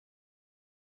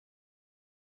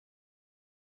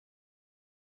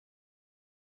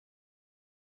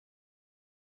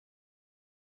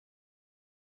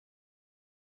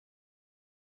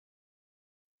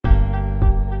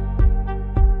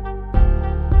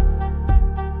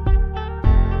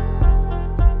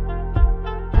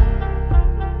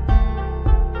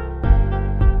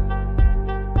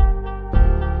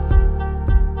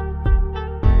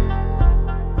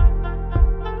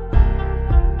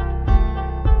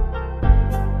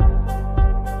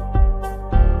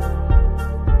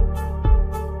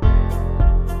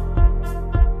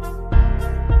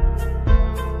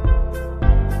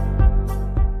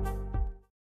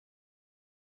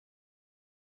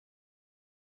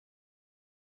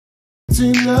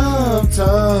T-Luv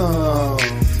talk.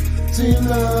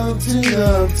 T-Luv,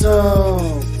 T-Luv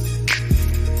talk.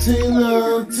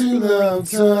 T-Luv, T-Luv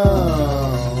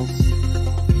talk.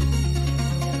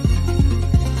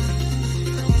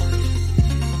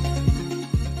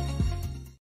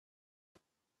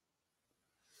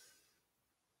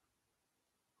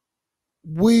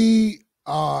 We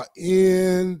are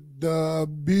in the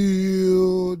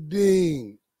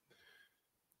building.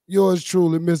 Yours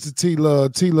truly, Mr.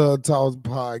 T-Luv, T-Luv Talks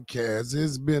Podcast.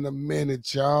 It's been a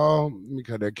minute, y'all. Let me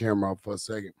cut that camera off for a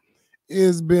second.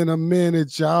 It's been a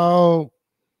minute, y'all.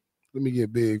 Let me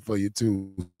get big for you,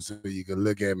 too, so you can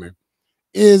look at me.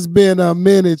 It's been a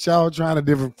minute, y'all, trying a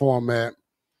different format.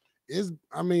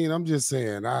 I'm just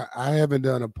saying, I haven't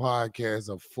done a podcast,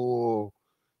 a full,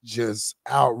 just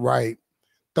outright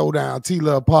throw down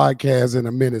T-Luv podcast in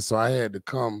a minute, so I had to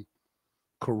come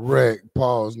correct,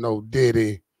 pause, no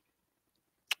Diddy.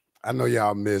 I know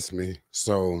y'all miss me,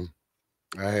 so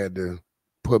I had to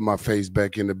put my face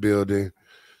back in the building.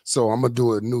 So I'm gonna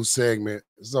do a new segment.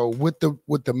 So with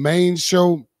the main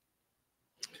show,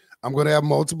 I'm gonna have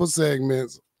multiple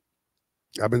segments.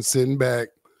 I've been sitting back,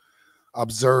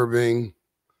 observing,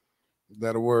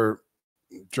 that'll work,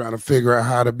 trying to figure out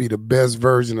how to be the best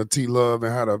version of T-Luv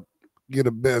and how to get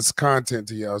the best content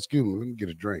to y'all. Excuse me, let me get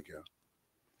a drink, y'all.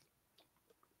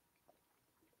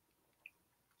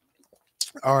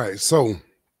 All right, so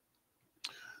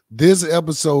this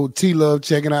episode, T-Luv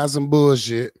checking out some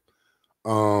bullshit.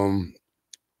 I'm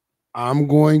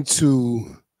going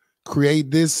to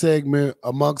create this segment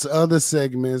amongst other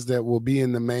segments that will be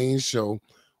in the main show.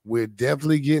 We're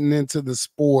definitely getting into the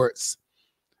sports.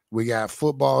 We got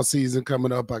football season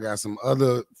coming up. I got some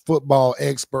other football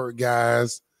expert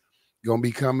guys gonna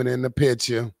be coming in the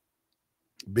picture.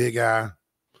 Big Eye,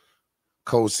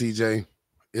 Coach CJ.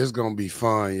 It's gonna be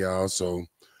fun, y'all. So,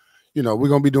 we're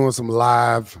gonna be doing some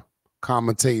live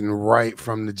commentating right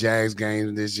from the Jags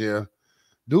games this year.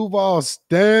 Duval,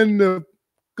 stand up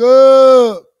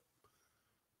good.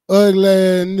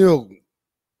 Ugly new.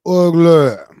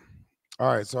 Ugly.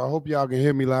 All right, so I hope y'all can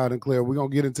hear me loud and clear. We're gonna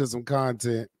get into some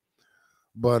content.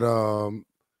 But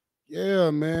yeah,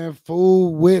 man,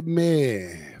 fool with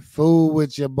me. Fool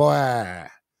with your boy.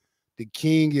 The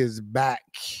king is back.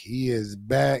 He is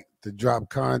back to drop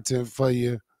content for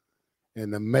you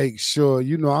and to make sure,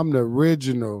 I'm the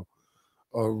original.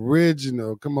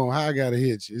 Come on, how I gotta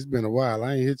hit you? It's been a while.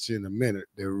 I ain't hit you in a minute.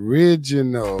 The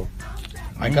original.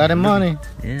 I got him money.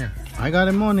 Yeah. I got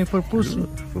him money for pussy.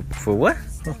 For what?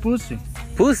 For pussy.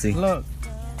 Pussy? Look.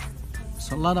 It's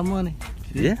a lot of money.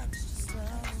 See? Yeah.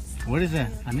 What is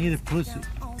that? I need a pussy.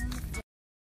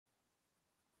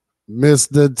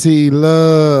 Mr.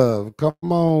 T-Luv.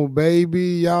 Come on,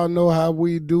 baby. Y'all know how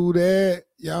we do that.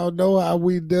 Y'all know how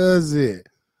we does it.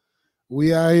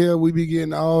 We out here, we be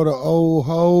getting all the old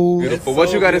hoes. Beautiful.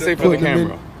 What you got to say for the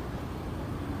camera?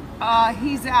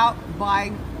 He's out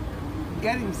by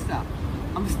getting stuff.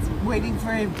 I'm waiting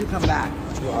for him to come back.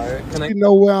 You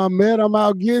know where I'm at? I'm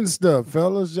out getting stuff,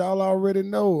 fellas. Y'all already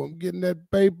know. I'm getting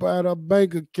that paper out of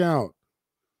bank account.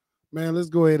 Man, let's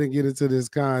go ahead and get into this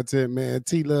content, man.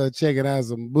 T-Luv checking out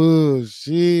some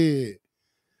bullshit.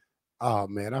 Oh,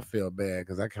 man, I feel bad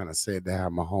because I kind of said that how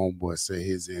my homeboy said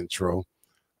his intro.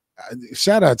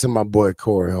 Shout out to my boy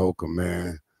Corey Holcomb,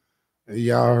 man.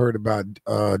 Y'all heard about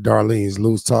Darlene's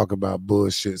loose talk about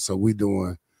bullshit, so we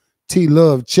doing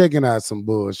T-Luv checking out some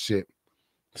bullshit.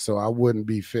 So I wouldn't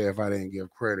be fair if I didn't give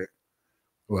credit.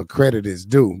 Well, credit is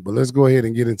due. But let's go ahead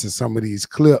and get into some of these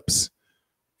clips,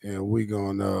 and we're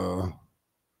gonna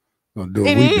do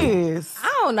what we do.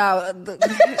 I don't know.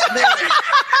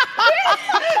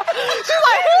 She's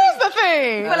like, here's the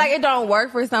thing. But like, it don't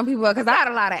work for some people because I had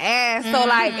a lot of ass. So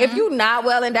like, if you not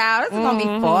well endowed, it's gonna be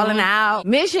falling out.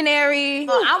 Missionary.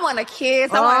 I want a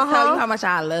kiss. I want to tell you how much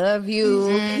I love you.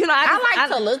 I like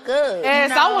to look good.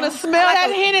 Yes, I want to smell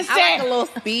that Hennessy. I like a little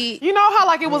speed. You know how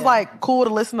like it was like cool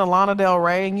to listen to Lana Del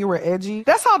Rey and you were edgy?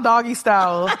 That's how Doggy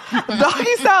Style.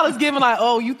 Doggy Style is giving like,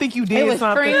 oh, you think you did was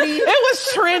something. trendy. It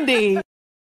was trendy.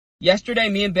 Yesterday,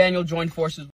 me and Daniel joined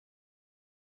forces.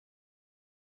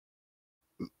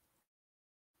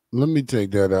 Let me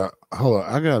take that out. Hold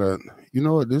on. I gotta, you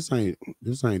know what? This ain't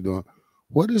doing.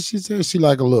 What did she say? She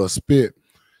like a little spit.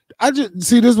 I just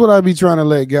see this is what I be trying to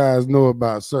let guys know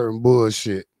about certain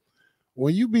bullshit.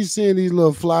 When you be seeing these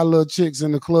little fly little chicks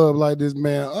in the club like this,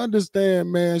 man,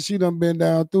 understand, man, she done been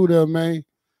down through there, man.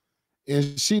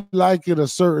 And she like it a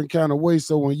certain kind of way.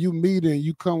 So when you meet her and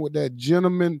you come with that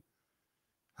gentleman,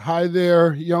 hi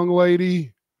there, young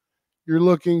lady. You're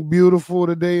looking beautiful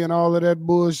today and all of that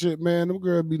bullshit, man. Them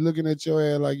girls be looking at your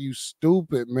ass like you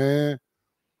stupid, man.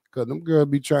 Because them girls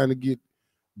be trying to get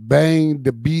bang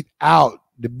the beat out,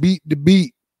 the beat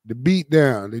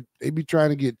down. They be trying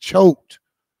to get choked.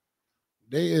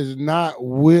 They is not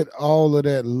with all of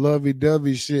that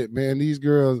lovey-dovey shit, man. These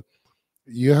girls,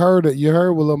 you heard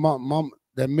with mom,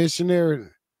 that missionary,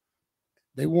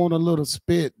 they want a little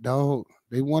spit, dog.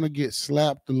 They want to get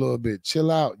slapped a little bit. Chill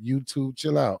out, YouTube,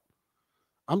 chill out.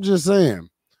 I'm just saying,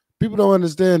 people don't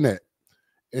understand that.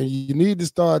 And you need to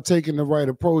start taking the right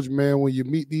approach, man. When you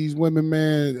meet these women,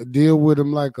 man, deal with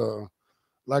them like a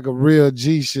real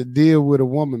G should deal with a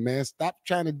woman, man. Stop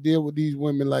trying to deal with these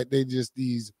women like they just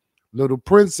these little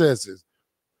princesses,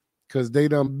 because they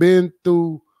done been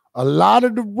through a lot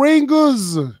of the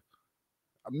ringers. I'm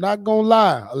not gonna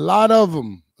lie, a lot of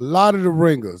them, a lot of the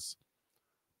ringers.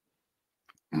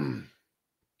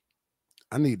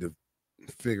 I need to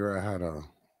figure out how to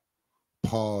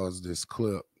pause this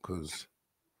clip, because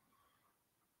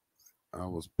I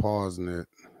was pausing it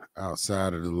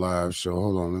outside of the live show.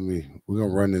 Hold on, we're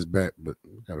gonna run this back, but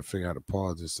we gotta figure out how to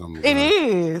pause this somewhere. It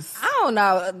is. I don't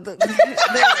know.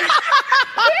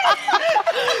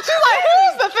 She's like,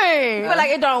 here's the thing. But like,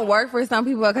 it don't work for some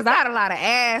people because I had a lot of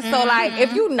ass. So like,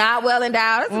 if you not well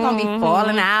endowed, it's gonna be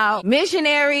falling out.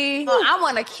 Missionary. I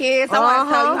want a kiss. I want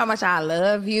to tell you how much I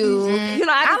love you. You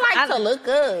know, I like to look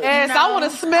good. Yes, you know? I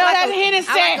want to smell that Hennessy.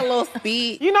 I like a little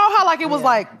speed. You know how like it was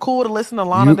like cool to listen to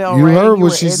Lana Del Rey? You heard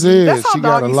what she said. That's how she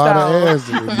got a lot of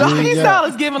ass. Doggy style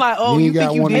is giving like, oh, you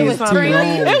think you did something.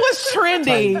 It was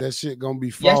trendy. That shit gonna be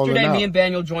falling Yesterday, out. me and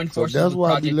Daniel joined forces. So that's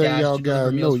why I be Project letting Dash y'all to guys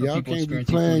deliver know meals for y'all people can't be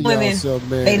experiencing playing women. yourself,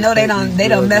 man. They know they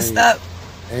done messed up.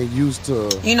 Ain't used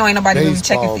to. You know, ain't nobody really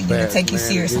checking for you to take you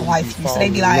serious and wife you. So they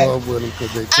be like, I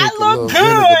look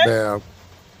good.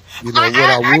 You know, what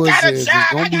I would say is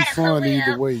it's gonna be fun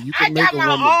either way. You can make a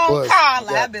woman bust. You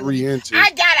got 3 inches.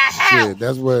 I got a house. Shit,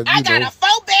 that's what I got a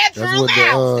 4-bedroom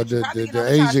house. The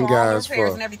Asian guys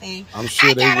for. I'm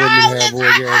sure they women have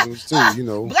orgasms too. You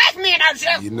know, black men are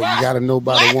just. You gotta know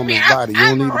about a woman's body. You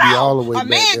don't need to be all the way back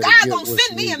there to God get gonna what send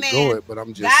you me a need to man. go at, but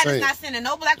I'm just God saying. is not sending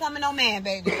no black woman, no man,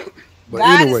 baby. But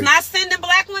God anyway, is not sending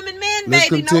black women men, let's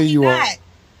baby. continue No, He not.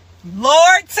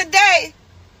 Lord, today,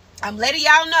 I'm letting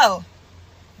y'all know,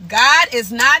 God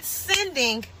is not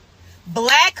sending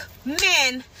black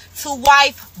men to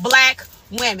wife black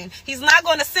women. He's not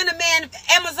going to send a man,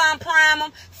 Amazon Prime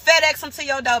them, FedEx them to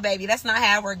your door, baby. That's not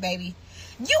how it works, baby.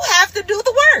 You have to do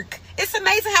the work. It's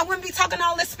amazing how women be talking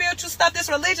all this spiritual stuff, this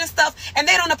religious stuff, and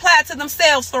they don't apply it to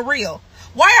themselves for real.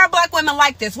 Why are black women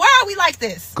like this? Why are we like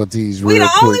this? We the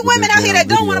only women out here that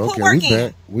don't want to put work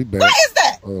in. We back. Why is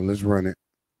that? Oh, let's run it.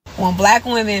 When black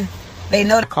women, they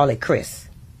know to call it Chris.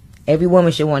 Every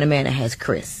woman should want a man that has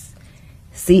Chris.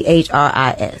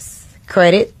 CHRIS.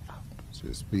 Credit.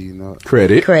 Just speeding up.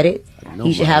 Credit.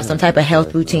 He should have some type of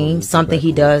health routine, something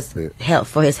he does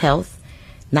for his health.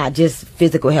 Not just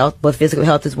physical health, but physical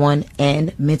health is one,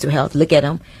 and mental health. Look at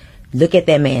him. Look at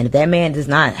that man. If that man does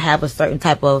not have a certain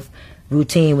type of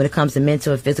routine when it comes to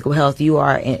mental and physical health, you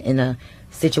are in a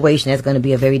situation that's going to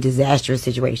be a very disastrous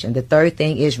situation. The third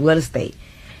thing is real estate.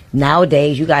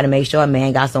 Nowadays, you got to make sure a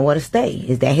man got somewhere to stay.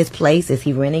 Is that his place? Is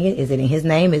he renting it? Is it in his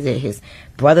name? Is it his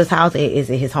brother's house? Is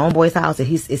it his homeboy's house?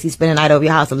 Is he spending the night over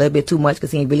your house a little bit too much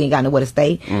because he really ain't got nowhere to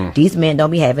stay? These men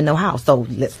don't be having no house. So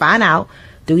let's find out,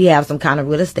 do he have some kind of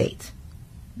real estate?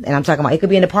 And I'm talking about, it could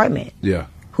be an apartment. Yeah.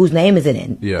 Whose name is it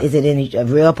in? Yeah. Is it in a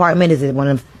real apartment? Is it one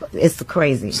of them? It's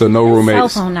crazy. So no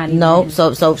roommates. No.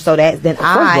 So that then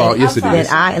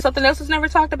Something else that's never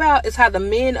talked about is how the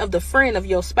men of the friend of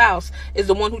your spouse is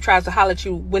the one who tries to holler at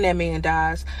you when that man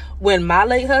dies. When my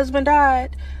late husband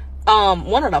died,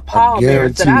 one of the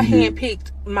pallbearers that I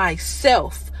handpicked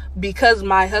myself, because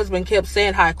my husband kept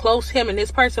saying how close him and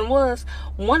this person was,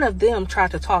 one of them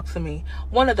tried to talk to me.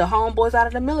 One of the homeboys out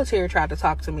of the military tried to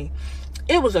talk to me.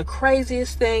 It was the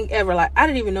craziest thing ever. Like, I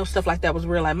didn't even know stuff like that was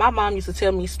real. Like, my mom used to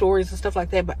tell me stories and stuff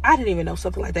like that, but I didn't even know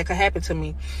something like that could happen to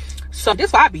me. So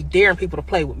this why I be daring people to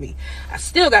play with me. I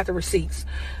still got the receipts.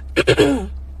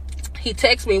 He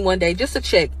texted me one day just to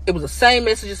check. It was the same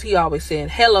messages he always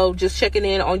sent. Hello, just checking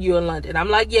in on you in London. I'm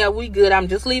like, yeah, we good. I'm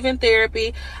just leaving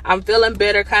therapy. I'm feeling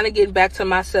better, kind of getting back to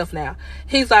myself now.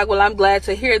 He's like, well, I'm glad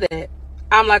to hear that.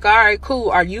 I'm like, all right, cool.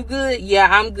 Are you good? Yeah,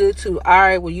 I'm good too. All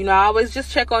right, well, I always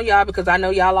just check on y'all because I know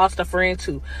y'all lost a friend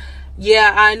too.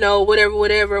 Yeah, I know,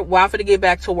 whatever. Well, I'm finna get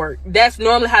back to work. That's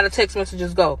normally how the text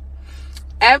messages go.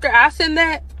 After I send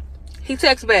that, he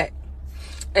texts back.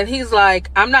 And he's like,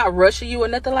 I'm not rushing you or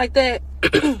nothing like that.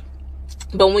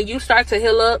 But when you start to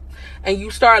heal up and you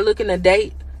start looking to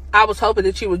date, I was hoping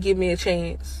that you would give me a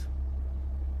chance.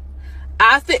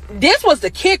 I think this was the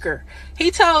kicker.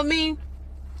 He told me,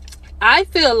 I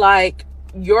feel like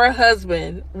your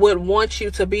husband would want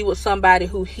you to be with somebody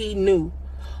who he knew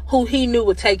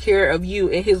would take care of you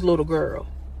and his little girl?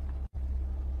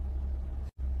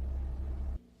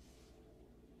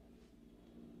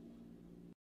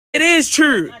 It is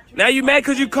true. Now you mad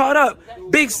because you caught up.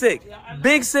 Big sick.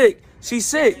 Big sick. She's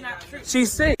sick.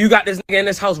 She's sick. You got this nigga in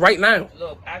this house right now.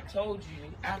 Look, I told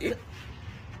you.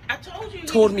 I told you.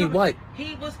 Told me what?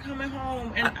 He was coming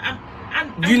home,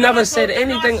 and you never said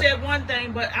anything. I said one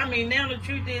thing, but I mean, now the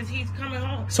truth is he's coming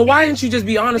home. So why didn't you just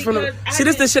be honest from the? See,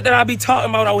 this is the shit that I be talking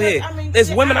about out here.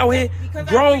 There's women out here,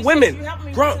 grown women,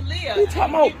 grown. You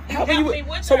talking about helping you?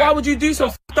 So why would you do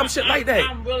some fucked up shit like that?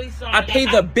 I'm really sorry. I paid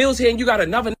the bills here, and you got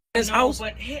another in his house.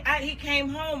 But he came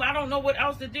home. I don't know what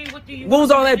else to do. What do you? What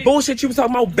was all that bullshit you was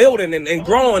talking about building and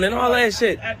growing and all that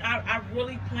shit? I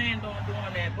really planned on doing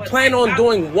that. But planned on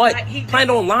doing what? Planned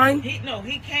on lying?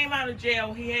 He came out of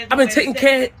jail. He has. I've been taking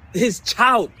care of his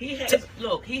child. He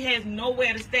has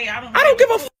nowhere to stay. I don't give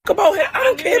a fuck about him. I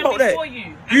don't care about that.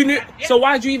 You knew. So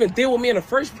why'd you even deal with me in the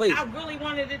first place? I really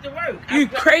wanted it to work. You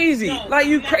crazy? Like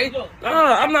you crazy?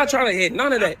 I'm not trying to hit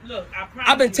none of that.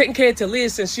 I've been taking care of Talia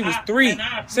since she was 3.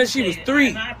 Since she was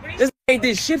 3. This ain't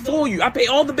this shit for you. I pay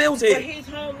all the bills here. But he's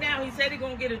home now. He said he's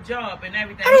gonna get a job and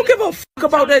everything. I don't give a fuck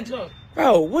about that.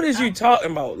 Bro, what is you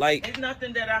talking about? Like, it's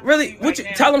nothing that I really? What you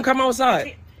tell him come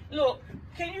outside? Look,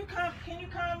 can you come? Can you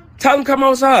come? Tell him come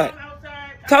outside.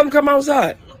 Tell him come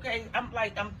outside. Okay,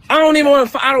 I don't even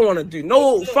want to. I don't want to do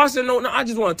no fussing. No. I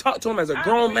just want to talk to him as a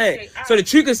grown man, so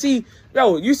that you can see.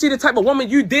 Yo, you see the type of woman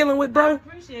you dealing with, bro?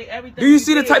 Do you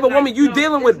see the type of woman you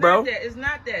dealing with, bro? It's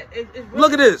not that. It's really,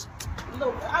 look at this.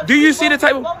 Look, do you see the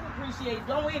type of?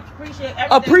 Don't we appreciate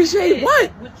everything? Appreciate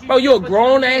what? Bro, you're a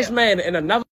grown ass man in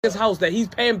another house that he's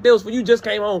paying bills for. You just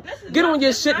came home. Get on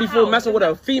your shit before messing with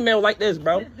a female like this,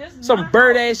 bro. Some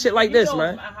bird ass shit like this,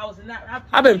 man.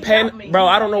 I've been paying, bro.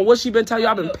 I don't know what she been telling you.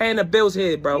 I've been paying the bills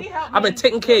here, bro. I've been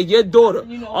taking care of your daughter.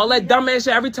 All that dumb ass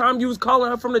shit. Every time you was calling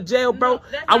her from the jail, bro,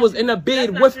 I was in the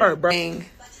bed with her, bro.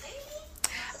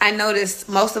 I noticed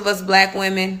most of us black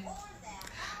women,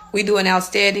 we do an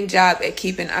outstanding job at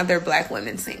keeping other black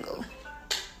women single.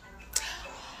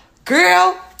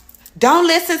 Girl, don't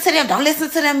listen to them. Don't listen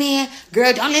to them men.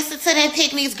 Girl, don't listen to them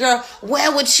picnics. Girl, wear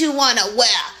what you want to wear.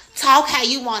 Talk how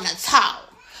you want to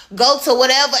talk. Go to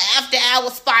whatever after hour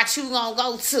spot you gonna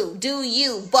go to. Do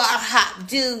you. Bar hop.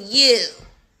 Do you.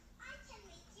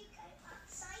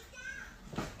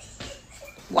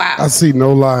 Wow. I see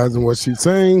no lies in what she's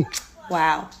saying.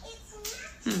 Wow.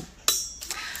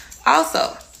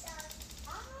 Also,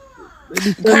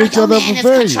 girl, no man is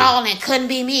controlling. Couldn't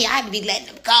be me. I'd be letting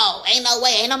him go. Ain't no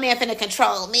way. Ain't no man finna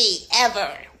control me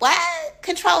ever. What?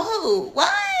 Control who?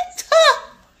 What?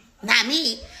 Not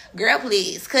me. Girl,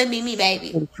 please. Couldn't be me, baby.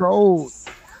 Control.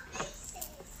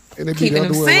 And it be keeping the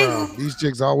other them way single. around. These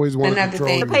chicks always want to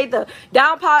control you. Pay the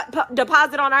down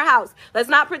deposit on our house. Let's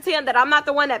not pretend that I'm not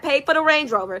the one that paid for the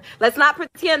Range Rover. Let's not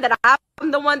pretend that I'm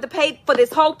the one that paid for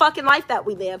this whole fucking life that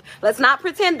we live. Let's not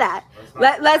pretend that.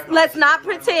 Let's not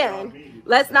pretend.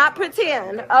 Let's not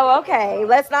pretend. Oh, okay.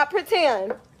 Let's not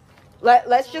pretend.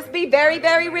 Let's just be very,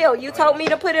 very real. You told me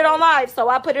to put it on live, so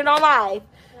I put it on live.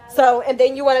 So, and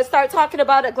then you want to start talking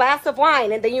about a glass of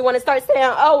wine, and then you want to start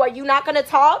saying, oh, are you not going to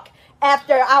talk?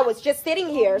 After I was just sitting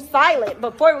here silent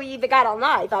before we even got on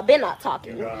live. I've been not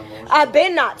talking. I've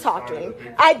been not talking.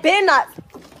 I've been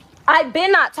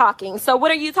not talking. So what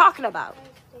are you talking about?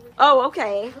 Oh,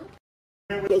 okay.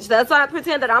 Let's not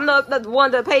pretend that I'm the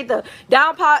one that paid the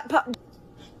down pot.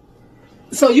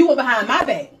 So you were behind my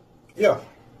back? Yeah.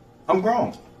 I'm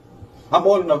grown. I'm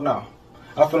old enough now.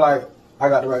 I feel like I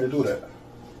got the right to do that.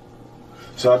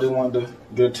 So I just wanted to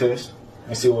get a test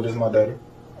and see what is my daddy.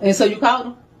 And so you called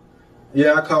him?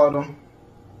 Yeah, I called him.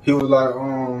 He was like,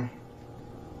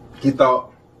 he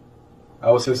thought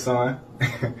I was his son.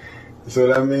 So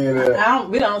that means that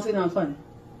we don't see nothing funny.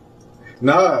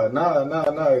 Nah.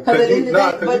 But see,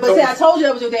 I told you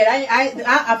that was your dad.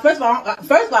 I first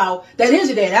of all, that is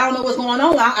your dad. I don't know what's going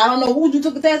on. I don't know who you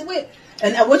took the test with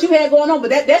and what you had going on, but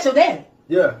that's your dad.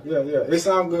 Yeah. It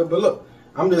sounds good, but look,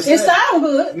 I'm just saying. It sounds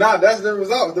good. Nah, that's the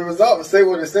result. The result will say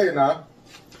what it say now.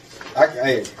 I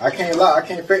can't lie. I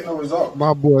can't fake no result.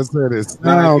 My boy said it.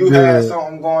 Now, if you had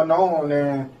something going on,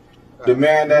 then the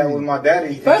man that was my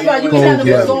daddy. First of all, you didn't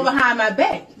have to go behind my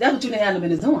back. That's what you didn't have to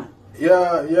be doing.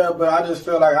 Yeah, but I just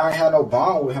feel like I ain't had no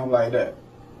bond with him like that.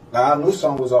 Like I knew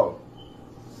something was off.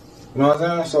 You know what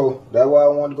I'm saying? So that's why I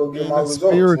wanted to go get my results.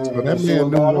 Spiritual. That man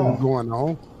knew what was going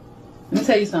on. Let me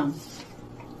tell you something.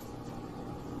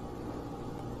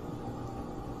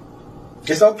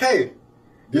 It's okay.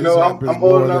 You know, I'm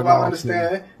old enough, I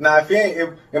understand. Now,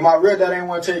 if my real dad ain't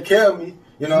want to take care of me,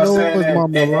 You know what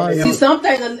I'm saying? See, some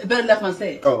things are better left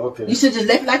unsaid. Oh, okay. You should just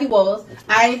left it like it was.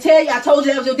 I ain't tell you. I told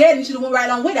you that was your daddy. You should have went right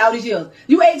on with it all these years.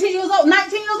 You 18 years old,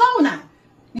 19 years old now.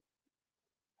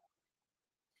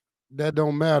 That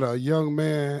don't matter. A young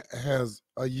man has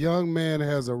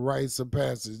a rites of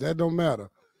passage. That don't matter.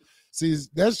 See,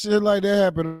 that shit like that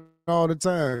happen all the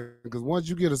time. Because once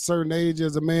you get a certain age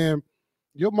as a man,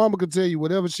 your mama can tell you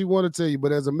whatever she want to tell you,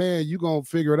 but as a man, you gonna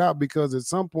figure it out because at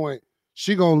some point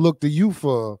she gonna look to you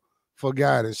for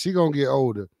guidance. She gonna get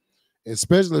older,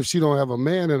 especially if she don't have a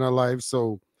man in her life.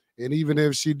 So, and even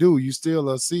if she do, you still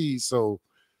a seed. So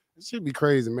it should be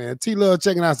crazy, man. T-Luv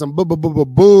checking out some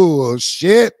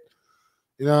bullshit.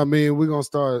 You know what I mean? We're going to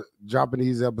start dropping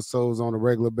these episodes on a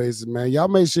regular basis, man. Y'all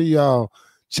make sure y'all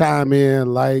chime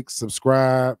in, like,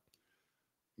 subscribe,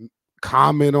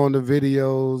 comment on the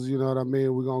videos. You know what I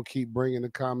mean? We're going to keep bringing the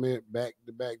comment back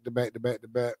to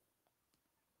back.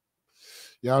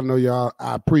 Y'all know y'all.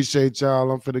 I appreciate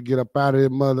y'all. I'm finna get up out of here,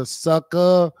 mother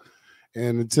sucker.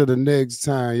 And until the next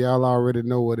time, y'all already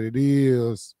know what it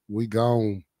is. We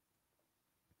gone.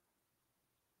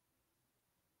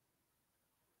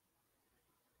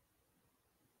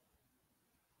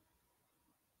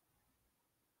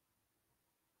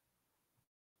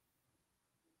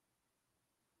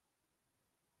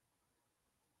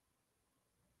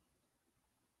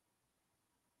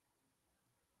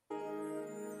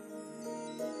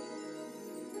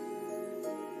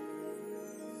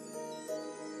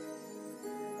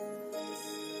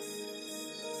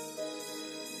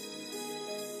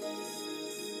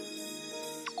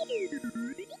 Thank you.